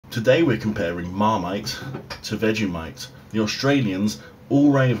Today we're comparing Marmite to Vegemite. The Australians all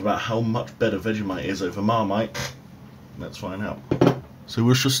rave about how much better Vegemite is over Marmite. Let's find out. So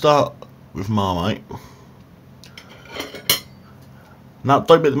we should start with Marmite. Now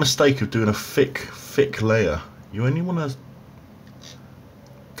don't make the mistake of doing a thick layer. You only want to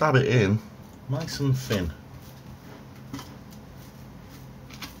dab it in nice and thin.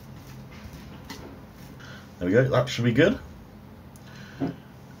 There we go, that should be good.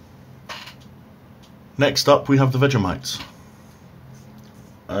 Next up we have the Vegemites.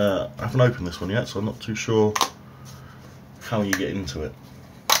 I haven't opened this one yet, so I'm not too sure how you get into it.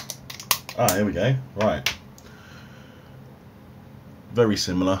 Ah, here we go. Right. Very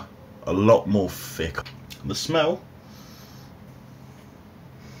similar, a lot more thick. The smell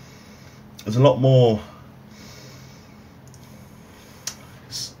is a lot more.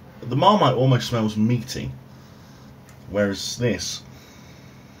 The Marmite almost smells meaty, whereas this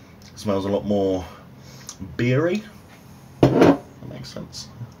smells a lot more beery. That makes sense.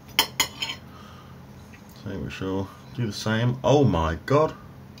 So we shall do the same. Oh my god.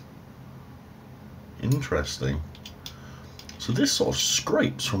 Interesting. So this sort of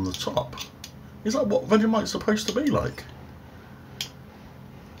scrapes from the top. Is that what Vegemite's supposed to be like?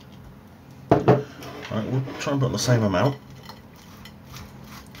 Right, we'll try and put on the same amount.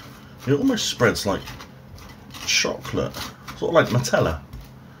 It almost spreads like chocolate, sort of like Nutella.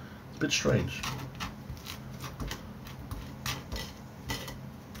 It's a bit strange.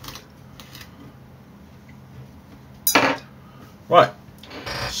 Right,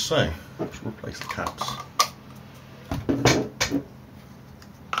 so let's replace the caps.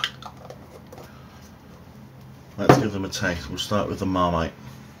 Let's give them a taste. We'll start with the Marmite.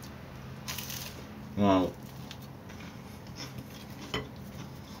 Well,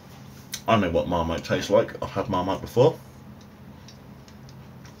 I know what Marmite tastes like. I've had Marmite before.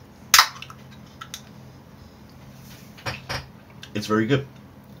 It's very good.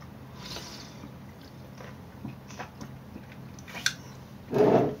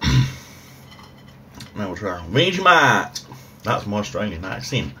 Now we'll try Vegemite. That's my Australian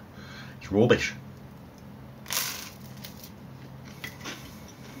accent. It's rubbish.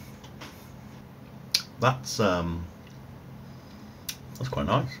 That's quite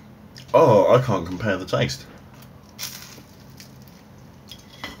nice. Oh, I can't compare the taste.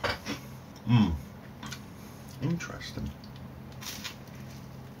 Interesting.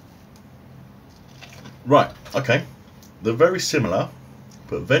 Right, okay. They're very similar,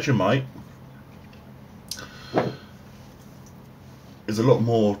 but Vegemite is a lot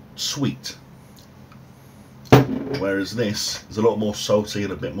more sweet, whereas this is a lot more salty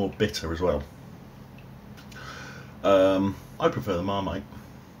and a bit more bitter as well. I prefer the Marmite,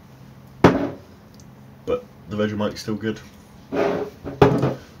 but the Vegemite is still good.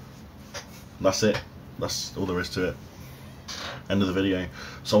 That's it. That's all there is to it. End of the video.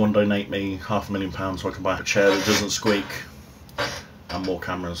 Someone donate me £500,000 so I can buy a chair that doesn't squeak and more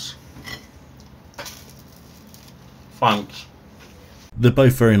cameras. Thanks. They're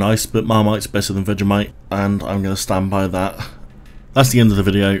both very nice, but Marmite's better than Vegemite, and I'm going to stand by that. That's the end of the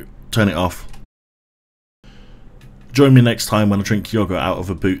video. Turn it off. Join me next time when I drink yogurt out of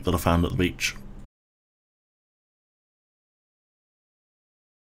a boot that I found at the beach.